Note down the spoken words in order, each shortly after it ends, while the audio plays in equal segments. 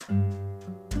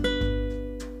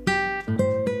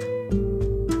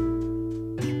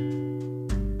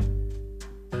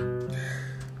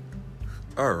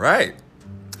All right.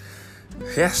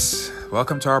 Yes.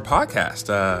 Welcome to our podcast.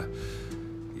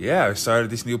 I started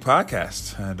this new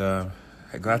podcast, and I'm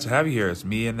glad to have you here. It's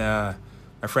me and my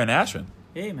friend Ashwin.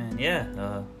 Hey, man.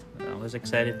 Yeah. I was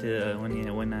excited to when you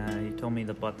told me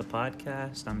about the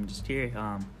podcast. I'm just here.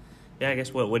 I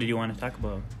guess what did you want to talk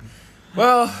about?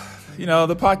 Well,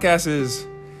 the podcast is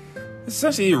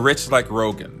essentially rich like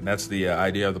Rogan. That's the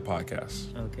idea of the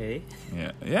podcast. Okay.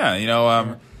 Yeah.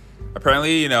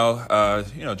 Apparently, Joe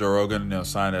Rogan,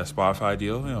 signed a Spotify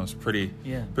deal. It's pretty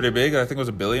big. I think it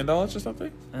was $1 billion or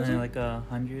something. Like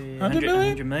 100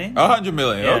 million. 100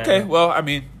 million. Yeah. Okay. Well, I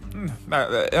mean,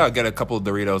 I'll get a couple of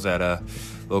Doritos at a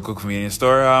local convenience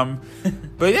store.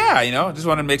 But yeah, just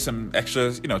wanted to make some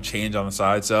extra, change on the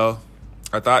side. So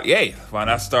I thought, yay, why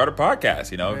not start a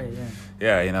podcast? Right,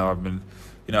 yeah. I've been,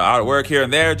 out at work here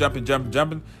and there,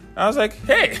 jumping. I was like,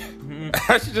 hey,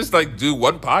 I should just do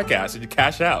one podcast and you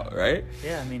cash out, right?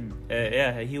 Yeah, I mean,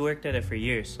 he worked at it for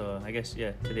years, so I guess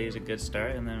today's a good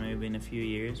start, and then maybe in a few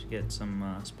years we get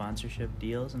some sponsorship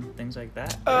deals and things like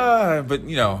that. Right? But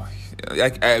we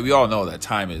all know that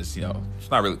time is, it's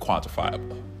not really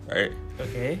quantifiable, right?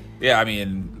 Okay. Yeah, I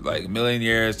mean, like a million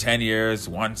years, 10 years,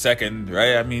 1 second,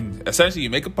 right? I mean, essentially, you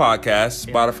make a podcast,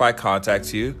 Spotify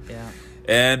contacts you. Yeah.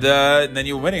 And then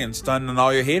you're winning and stunning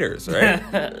all your haters, right?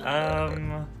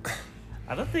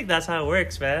 I don't think that's how it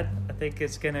works, man. I think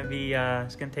it's gonna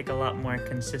take a lot more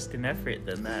consistent effort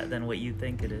than what you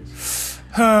think it is.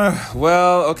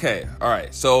 Well, okay, all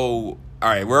right. So,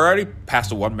 we're already past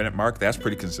the 1 minute mark. That's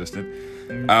pretty consistent.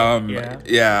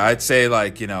 Yeah, I'd say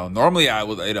normally I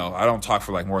would, I don't talk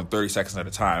for more than 30 seconds at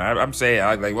a time. I'm saying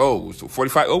whoa, so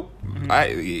 45. Oh,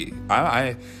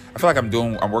 I feel like I'm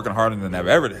working harder than I've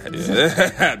ever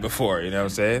had before, you know what I'm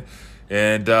saying?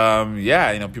 And,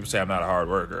 people say I'm not a hard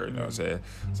worker, you know what I'm saying?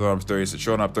 So I'm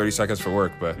showing up 30 seconds for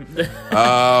work, but,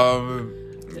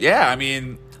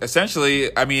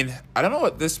 essentially, I don't know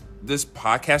what this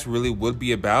podcast really would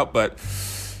be about, but,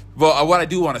 well, what I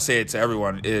do want to say to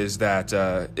everyone is that,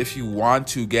 if you want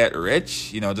to get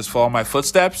rich, just follow my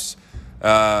footsteps.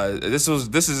 This is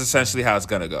essentially how it's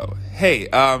going to go. Hey,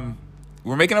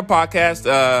 we're making a podcast.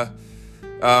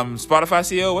 Spotify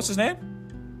CEO, what's his name?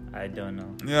 I don't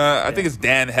know. Yeah, I think it's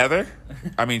Dan Heather.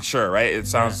 I mean, sure, right? It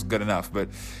sounds good enough. But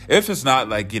if it's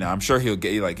not, I'm sure he'll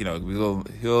get you,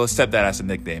 he'll accept that as a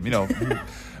nickname.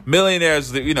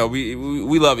 Millionaires, we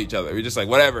love each other. We're just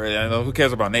whatever. Who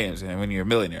cares about names when you're a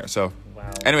millionaire? So,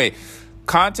 Anyway,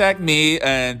 contact me,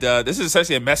 and this is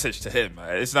essentially a message to him.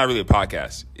 It's not really a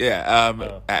podcast.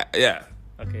 Yeah. Yeah.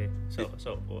 Okay. So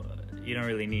you don't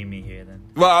really need me here then.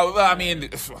 Well, I mean,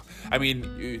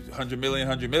 100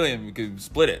 million, we could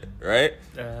split it, right?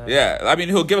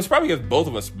 He'll probably give both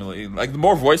of us a million. The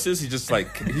more voices, he just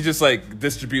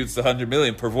distributes the 100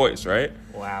 million per voice, right?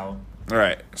 Wow. All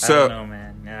right. So I don't know,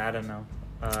 man. Yeah, I don't know.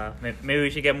 Maybe we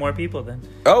should get more people then.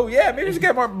 Oh yeah, maybe we should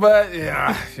get more. But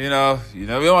yeah, we don't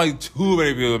want too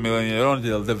many people a million. You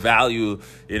don't the value.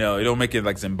 You don't make it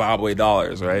like Zimbabwe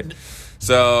dollars, right?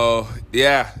 So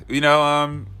yeah,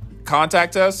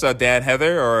 contact us, Dan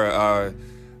Heather or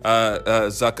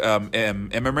Zuck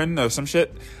Emmerman or some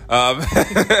shit. And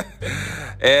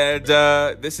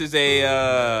this is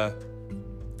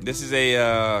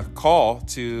a call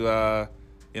to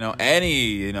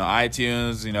any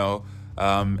iTunes,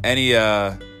 any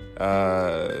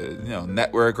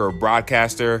network or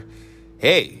broadcaster.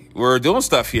 Hey, we're doing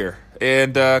stuff here,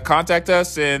 and contact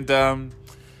us. And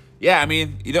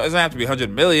it doesn't have to be 100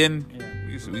 million. Yeah.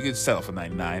 We could settle for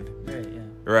 99. Right, yeah.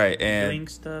 Right, and doing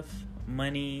stuff,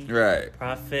 money, right,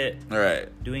 profit, right,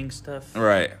 doing stuff,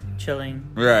 right, chilling,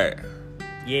 right.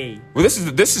 Yay. Well, this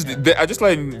is. I just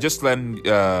letting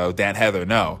Dan Heather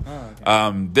know. Oh,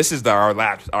 okay. This is our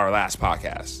last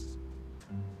podcast.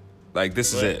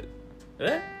 This is it.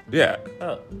 What? Yeah.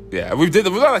 Oh. Yeah. We've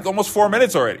got almost 4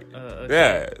 minutes already. Okay.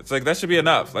 Yeah. It's that should be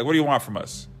enough. What do you want from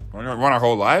us? Want our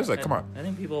whole lives? Come on. I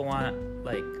think people want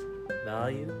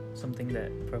value, something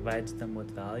that provides them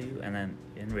with value, and then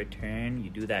in return you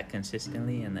do that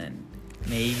consistently, and then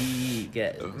maybe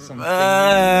get something.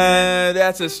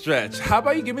 That's a stretch. How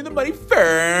about you give me the money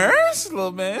first,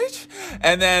 little bitch,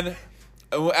 and then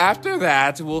after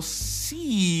that we'll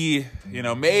see.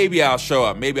 Maybe I'll show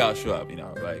up. Maybe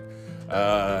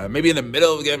in the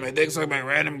middle of getting my dick sucked by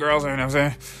random girls, you know what I'm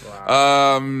saying?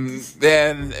 Wow.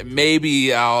 Then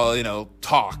maybe I'll,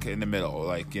 talk in the middle.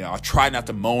 I'll try not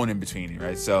to moan in between,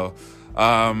 right? So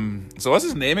what's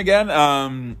his name again?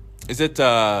 Is it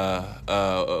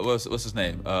what's his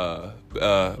name? Bill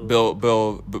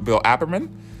Apperman?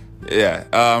 Yeah.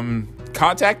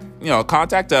 Contact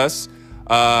us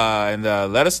and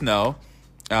let us know.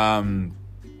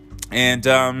 And,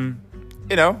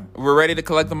 we're ready to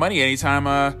collect the money anytime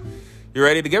you're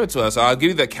ready to give it to us. I'll give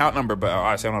you the account number, but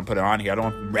obviously I don't want to put it on here. I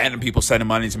don't want random people sending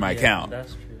money to my account.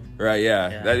 That's true. Right,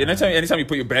 yeah. Anytime you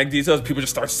put your bank details, people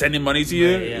just start sending money to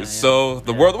you. Right,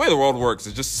 the way the world works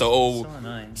is just so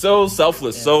annoying. So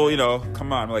selfless. Yeah. So,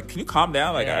 come on. Like, can you calm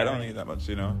down? Like, I don't need that much,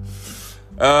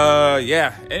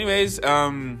 Anyways,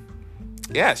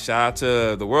 shout out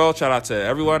to the world, shout out to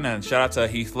everyone, and shout out to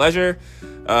Heath Ledger.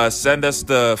 Send us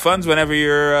the funds whenever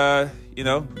you're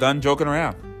done joking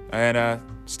around. And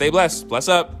stay blessed. Bless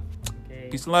up. Okay.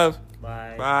 Peace and love.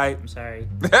 Bye. Bye. I'm sorry.